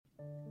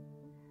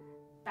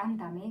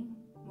дамын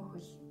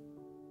мөхөл.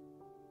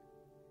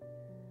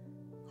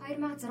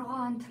 2006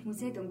 онд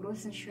музейд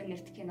өнгөрүүлсэн шөнө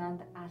нэрт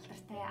кинонд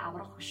алдартай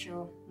аврах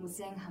хөшөө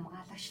музейн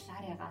хамгаалагч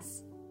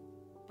Ларигаас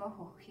дох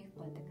өгөхийг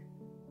гуйдаг.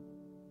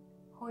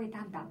 Хөөе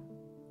дам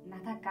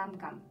надаа гам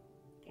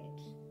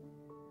гэдэл.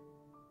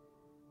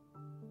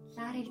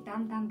 Лариг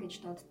дам гэж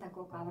дууддаг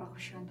үг аврах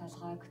хөшөөний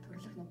толгойг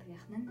төрлөх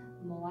нутгийнх нь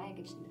мувай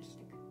гэж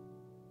нэрлэдэг.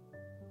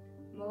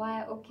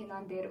 Мувай уг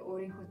кинон дээр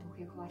өөрийнхөө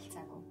түүхийг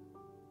хуваалцаагүй.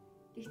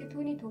 Гэхдээ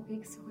түүний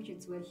түүхийг сөхөж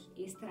үзвэл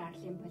Эстер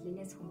арлын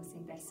Полинез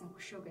хүмүүсийн барьсан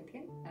хөшөө гэдэг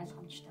нь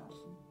ойлгомжтой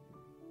болно.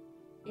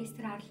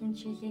 Эстер арл нь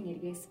Чилийн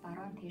эргээс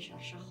баруун тийш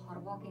орших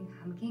хорвоогийн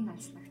хамгийн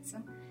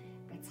алслагдсан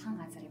бяцхан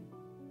газар юм.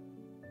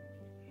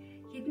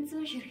 Хэдэн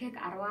зуун ширхэг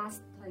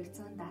 10-аас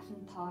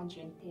 270 тонн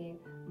жинтэй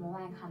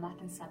мувайн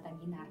хамаатан садан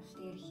энэ арал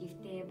дээр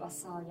хөвтэй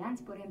босоо янз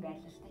бүрийн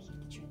байрлалтай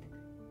хэвтэж байдаг.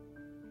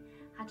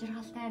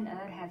 Хажиргалтай нь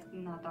ойр хавьд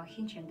нь одоо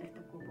хэн ч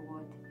амьдардаггүй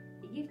бөгөөд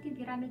Египтийн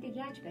пирамидыг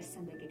яаж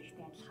барьсан бэ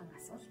гэдэгтэй адилхан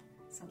асуулт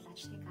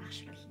судлаачдыг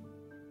ахшруулна.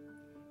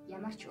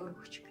 Ямар ч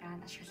өргөгч кран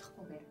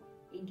ашиглахгүйгээр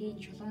энгийн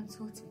чулуун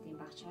цөөцүүдийн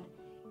багчаар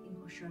энэ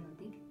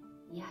хөшөөнүүдийг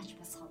яаж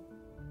босгов?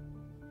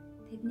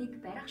 Тэднийг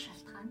барих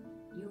шалтгаан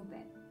юу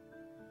байв?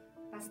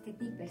 Бас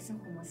тэднийг барьсан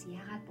хүмүүс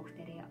яагаад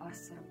бүгдээрээ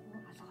орос сургуу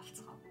алга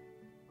болцгоо?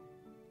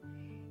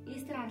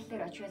 Эстер арал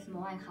дээр очивол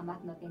мувайн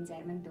хамаатнуудын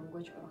зарим нь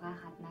дөнгөж ургаан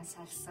хаднаас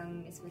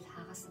салсан эсвэл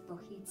хагас дуу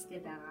хийцтэй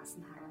байгаагаас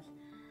нь харуул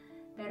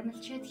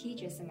баримлчид хийж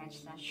байсан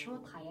ажлаа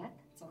шууд хаяад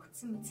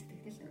зүгтсэн мэт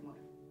сэтгэл төрмөр.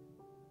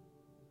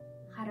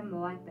 Харин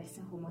мувайг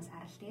барьсан хүмүүс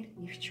арал дээр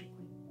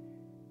нэрчгүй.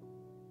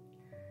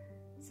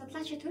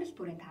 Судлаачид төрөл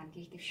бүрийн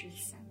таамгийг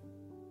дэвшүүлсэн.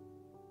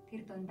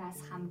 Тэр дундаас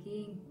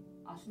хамгийн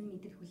олон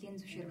нийтэд хүлээн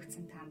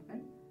зөвшөөрөгдсөн таамаг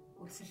нь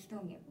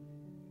өрсөлдөөн юм.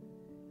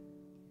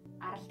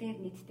 Арал дээр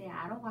нийтдээ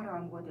 10 гаруй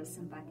омгууд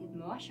байсан ба тэд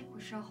муу шиг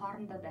хөшөө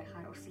хоорондоо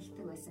байхаар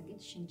өрсөлдөг байсан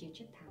гэж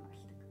шинжээчид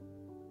таамагладаг.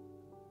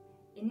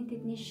 Энэ нь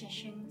тэдний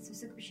шашин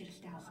сүсэг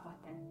бишрэлтэй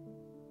холбоотой.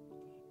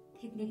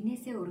 Тэд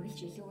нэгнээсээ үргэлж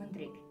илүү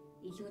өндрийг,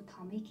 илүү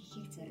томыг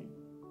хийхийг зорино.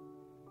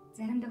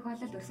 Зарим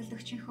тохиолдолд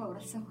өрсөлдөгчийнхөө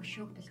уралсан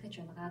хөшөөг бэлгэж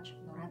унгааж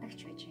нураадаг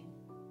ч байж байна.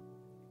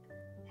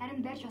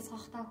 Харин барьж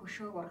босгохдоо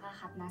хөшөөг ургаан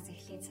хаднаас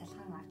эхлээд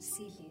салхан авч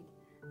сийлээд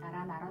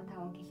дараа нь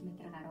 15 км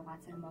гаруй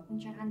газар модон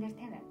жарган дээр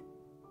тавиад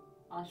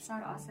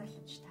олсоор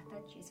осорлож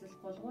татаж эсвэл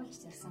гулгуулж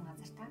зорьсон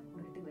газартаа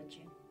хүргэдэг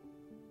байжээ.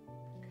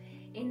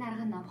 Энэ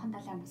арга нь номхон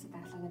далайн бусад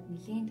аргалууд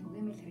нэлийн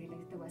түгээмэл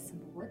хэрэглэгддэг байсан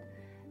бөгөөд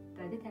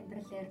бодит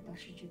амьдралаар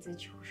туршиж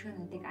үзэж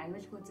хөшөөнүүдийг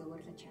аюулгүй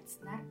зөвөрлөж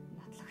чадсанаар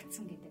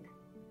нотлогдсон гэдэг.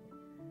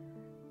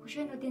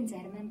 Хөшөөнүүдийн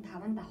зарим нь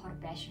 5 давхар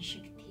байшин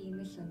шиг тийм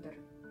л өндөр.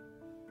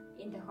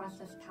 Энэ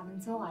тохиолдолд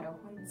 500 гаруй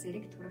хүн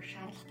зэрэг төрөх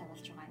шаардлагатай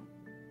болж байгаа юм.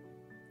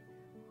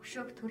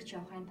 Хөшөөг төрж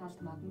явахын тулд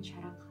модон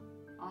чарга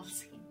олс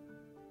хийнэ.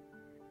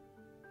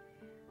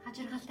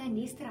 Хажиргалтай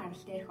Эстер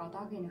арал дээрх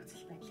одоогийн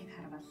нөхцөл байдлыг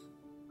харвал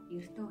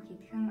эртөө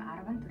хэдхэн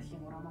 10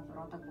 төрлийн ургамал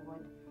уруудаг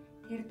бөгөөд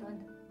тэр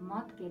дунд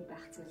мод гэд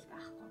байх зүйл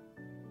байхгүй.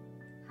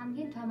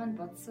 Хамгийн том нь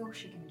бодсуух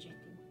шиг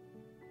хэмжээтэй.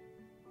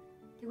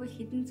 Тэгвэл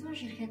хэдэн зуун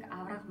ширхэг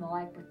авраг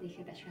мувайг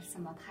бүтээхэд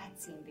ашигласан мод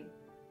хайцсан юм бэ?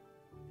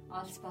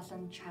 Олс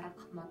болон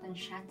чарга, модон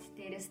шат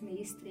дээрээс нь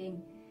Эстерийн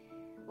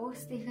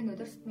өөрсдийнх нь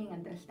өдөр тутмын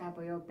амьдралдаа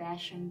буюу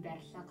байшин,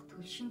 барилга,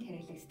 түлшинд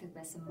хэрэглэгддэг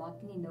байсан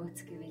модны нөөц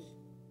гэвэл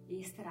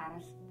Эстер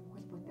арал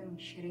бүхэл бүтэн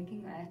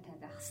ширэнгэн ойтой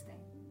байх ёстой.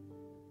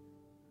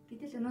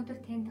 Гэтэл өнөөдөр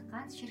тэнд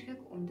ганц ширхэг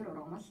өндөр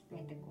ургамал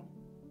байдаггүй.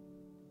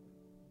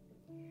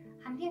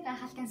 Хамгийн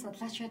гайхалтай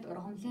судлаачид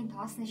ургамлын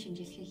тоосны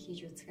шинжилгээг хийж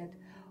үзэхэд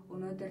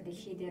өнөөдөр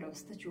дэлхий дээр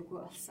устж үгүй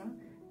болсон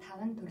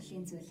 5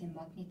 төрлийн зүйлийн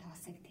модны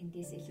тоосыг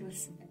тэндээс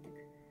илрүүлсэн байдаг.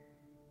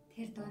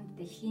 Тэр дунд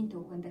дэлхийн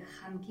түүхэнд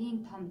хамгийн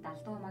том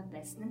далдуу мод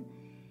байсан нь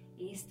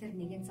Эстер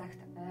нэгэн цагт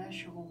ой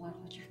шугуугаар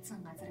хужигдсан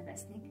газар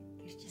байсныг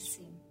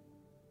гэрчилсэн юм.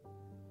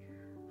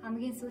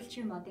 Хамгийн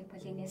сүүлчийн модыг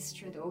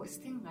полинезчууд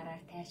өөрсдийн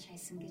гараар тайлж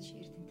хайсан гэж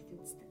эрдэмтэд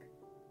үздэг.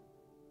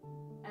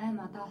 Ой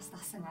модоо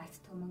устгасан арт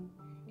түмэн,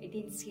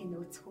 эдийн засгийн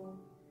нөөцхүү,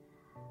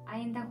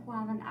 аяндаа хүү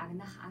ам нь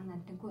агнах ан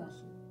амтангүй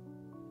болно.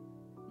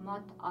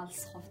 Мод,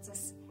 олс,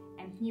 хувцас,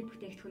 амьтны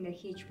бүтээгдэхүүнээр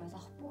хийж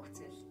болох бүх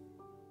зүйл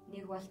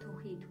нэг бол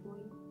түүхий идгүй,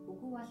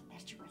 үгүй бол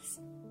тарчиг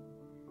болсон.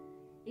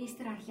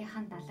 Эстер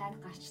арлынхан далайд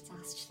гарч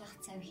загасчлах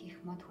цав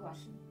хийх модгүй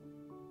болно.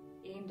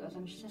 Иймд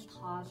уламжлалт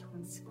хоол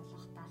хүнс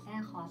болох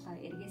далайн хоолоо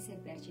эргээсээ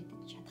барьж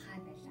идэж чадхаа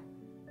байлаа.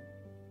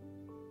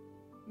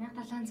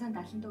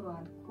 1774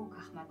 онд Кук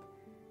Ахмад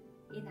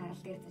энэ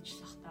арал дээр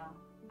зочлохдоо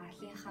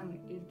арлынхан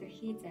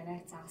эвдэрхий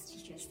заваар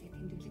загасчилж байсныг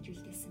тэмдэглэж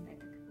үлдээсэн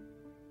байдаг.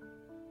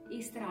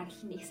 Эстер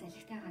арал нь их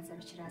салхитай газар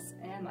учраас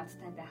ой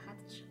модтой байхад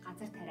ч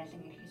газар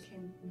тариалан эрхлэх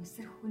нь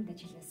нүсэр хүнд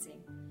ажил байсан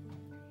юм.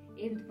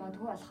 Эвд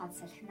модгүй болоход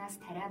салхинаас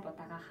тариа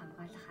будаага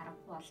хамгаалах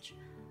аргагүй болж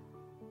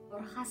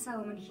урхаасаа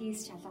өмнө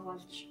хийс шалга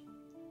болж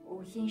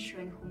өвлийн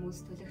швэн хүмүүс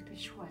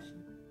төлөгтөлшгүй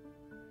болно.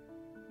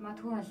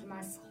 Модгүй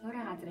алмаас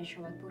хуурай газрын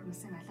шувууд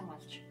бүрмсэн алга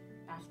болж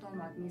далдуу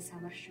модны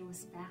самар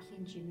шүүс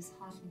байгалийн жимс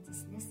хоолны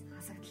зэснээс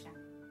хасагдлаа.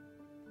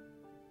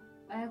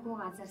 Ойгүй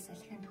газар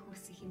салхинд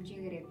хүрсэн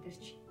хэмжээгээр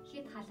эвдэрч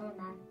хэд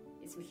халуунаар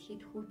эсвэл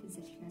хэд хүүтэн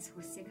салхинаас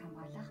хөлсийг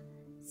хамгаалах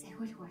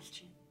сахиулах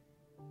болжээ.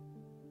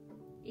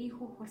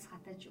 ийхүү хурс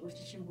хатаж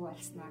үржижимгүй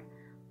болсноор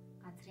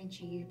газрын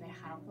чигийг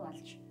барих аргагүй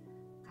болж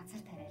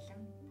газар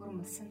тариалан бүр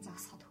мөсөн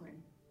зогсоход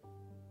хүрнэ.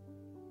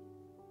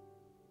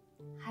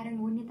 Харин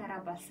үүний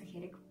дараа болсон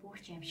хэрэг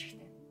бүгд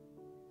аимшигтай.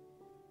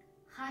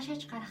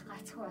 Хаашаач гарах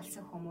гарцгүй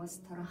болсон хүмүүс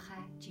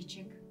туранхай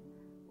жижиг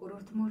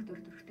өрөвдмөр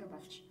дүрдөрхтэй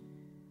болж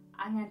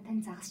ан амтан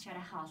загас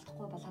чарайхаа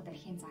олдохгүй болоод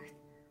ирэхийн цагт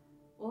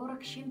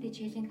уураг шим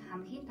дижээлийн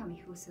хамгийн том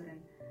их усүр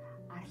нь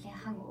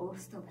арлынхан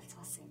өөрсдөө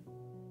болцгоосон юм.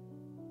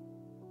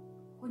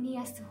 Хүний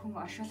яс зөвхөн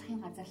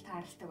оршуулгын газар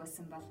тааралтай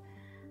байсан бол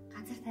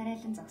газар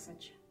тариалан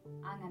зогсож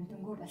ан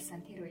амтангүй болсон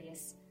тэр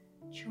үеэс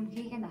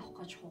чүмхийг нь авах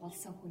гэж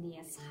хугалсан хүний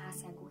яс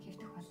хаасайгүй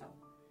хэвтэх болов.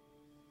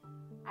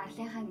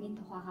 Арлынхан энэ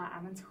тухайга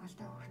аман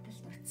зохиолтой хүртэл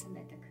дурдсан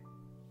байдаг.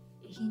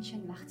 Эхийн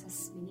чинь мах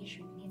цус миний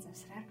шүдний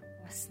завсраар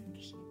урсна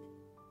гэх мэт.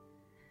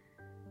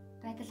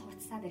 Байтал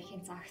хуцсаад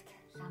ирэхийн цагт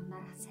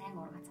ламнаар сайн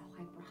ургац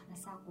авахыг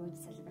бурхнасаа гуйж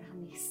залбирах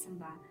нь ихссэн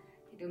ба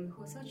тэд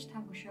өмнөхөөсөө ч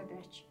там хөшөө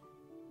барьж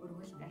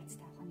өргөл байц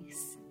тавах нь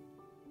ихссэн.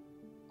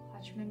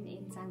 Хожим нь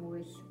энэ зан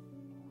үйл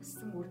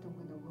хүссэн үр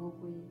дүнг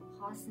өгөөгүй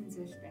хоосон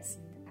зүйл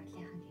байсанд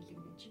арлынхан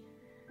хэлэгнэж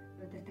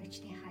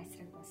удирдагчдынхаа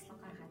эсрэг бослог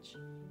гаргаж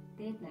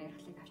дээд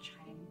ноёрхлыг авч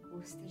харин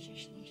өөрсдөө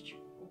шашнагч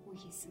үгүй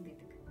хийсэн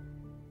гэдэг.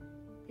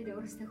 Тэд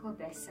өөрсдийнхөө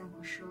байсан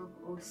хөшөөг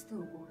өөрсдөө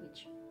үгүй хийж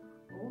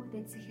өвөг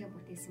дэдсэхээ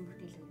бүтээсэн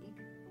бүтээлүүдийг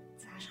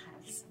цааш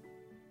харуулсан.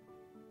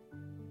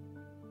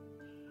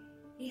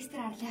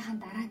 Эстер арлынхан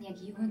дараа нь яг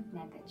юунд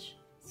найдаж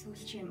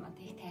сүүлчийн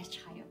модыг тайрч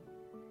хаяв.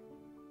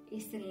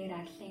 Эстер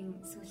арлын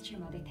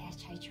сүүлчийн модыг тайрч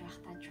хайж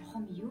байхдаа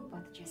чухам юу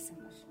бодож байсан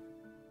бол?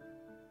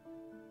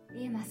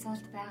 Ийм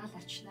асуулт байгаль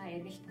орчноо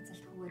эргэл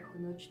буцалтгүйгээр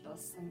хөнөөж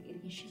дууссан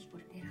иргэншил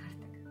бүр дээр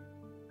хардаг.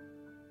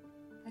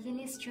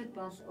 Полинесчууд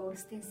бол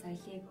өөрсдийн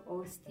соёлыг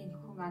өөрсдийн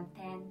хүн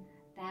амтай,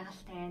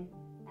 байгальтай,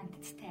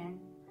 амьтдтай,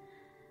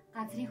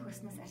 газрын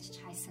хөрснөөс арчиж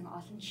хайсан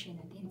олон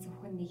жишээнүүдийн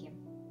зөвхөн нэг юм.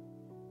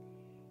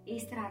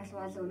 Эстер арал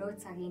бол өнөө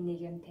цагийн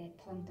нийгэмтэй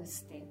тун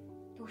төстэй,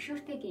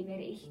 төгшөөртэй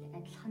гэмээр илт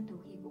адилхан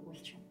төвхийг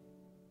өгүүлж байна.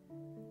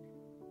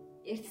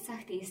 Эрт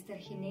цагт Эстер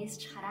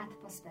хинээс ч хараат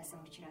бус байсан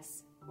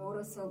учраас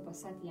өөрөөсөө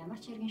бусад ямар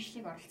ч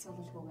иргэншлиг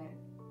оролцуулалгүйгээр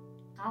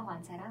гав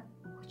ганцаараа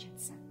мөхөж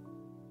чадсан.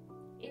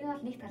 Энэ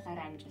бол нэг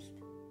талаараа амжилт.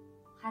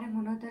 Харин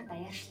өнөөдөр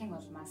даяаршлын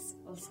улмаас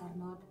улс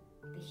орнууд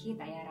дэлхийд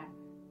даяараа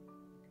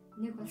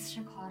нэг улс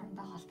шиг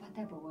хоорондоо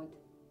холбоотой бөгөөд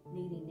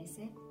нэг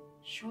нэгнээсээ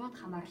шууд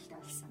хамааралтай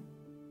болсон.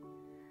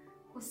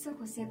 Хүссэн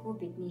хүсээгүй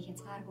бидний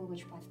хязгааргүй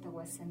гэж боддог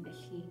байсан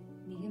дэлхий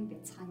нэгэн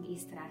бяцхан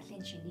Эстер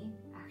арлын чиний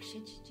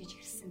агшиж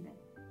жижигэрсэн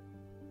байна.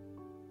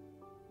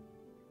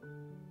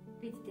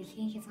 Бид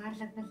дэлхийн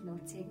хязгаарлагдмал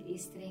нөөцийг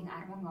Эстерийн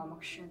 10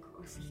 омог шиг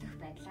өрсөлдөх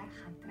байдлаар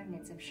хамтран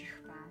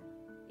эзэмших ба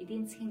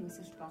эдийн засгийн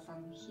өсөлт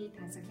болон хий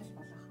тансаглал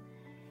болох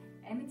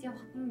амьд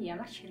явахад нь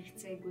ямар ч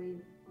хэрэгцээгүй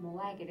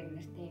мувай гэрэг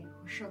нэртэй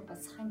хөшөө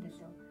босхын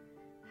төлөө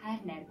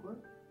хайр найргүй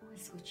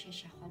хөлсгөчөө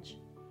шавхаж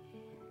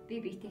би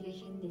биетэйгээ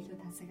хэн илүү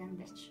тансаг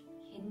амьдарч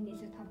хэн нь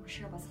илүү том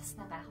хөшөө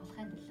босгосноо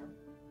гайхуулахын төлөө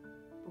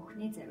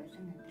бүхний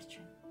зориулан амьдарч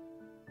байна.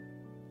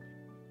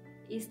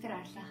 Эстер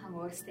арлынхан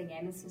өөрсдийн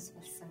амин сүнс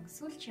болсон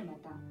сүүлчийн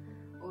одоо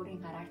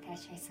өөрийн гараар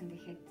тайж хайсан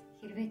гэхэд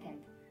хэрвээ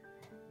танд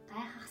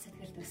гайхах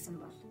сэтгэл төрсөн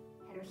бол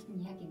хариулт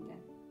нь яг энэ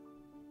байна.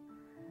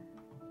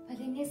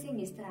 Полинесийн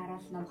Эстер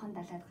арал номхон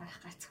далайд гарах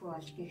гарцгүй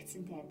болж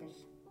гэгцэнтэй адил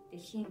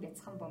дэлхийн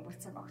бяцхан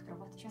бөмбөрцөг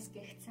огторготчоос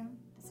гэгцэн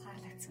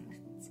тусгаарлагдсан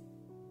ертөнц.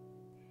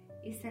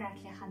 Эстер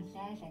арлынхан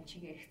лайл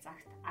амчиг ирэх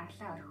цагт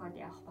арлаа орхиод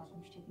явах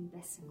боломж тэдэнд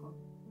байсангүй.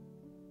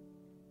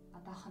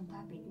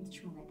 Одоохондоо бидэнд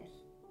ч мөн адил.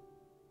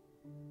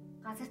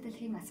 Газар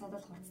дэлхийн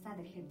асуудал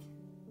хурцтаад ирэхэд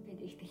бид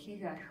их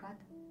дэлхийгээ орхиод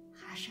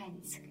хаашаа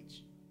нисэх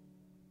гэж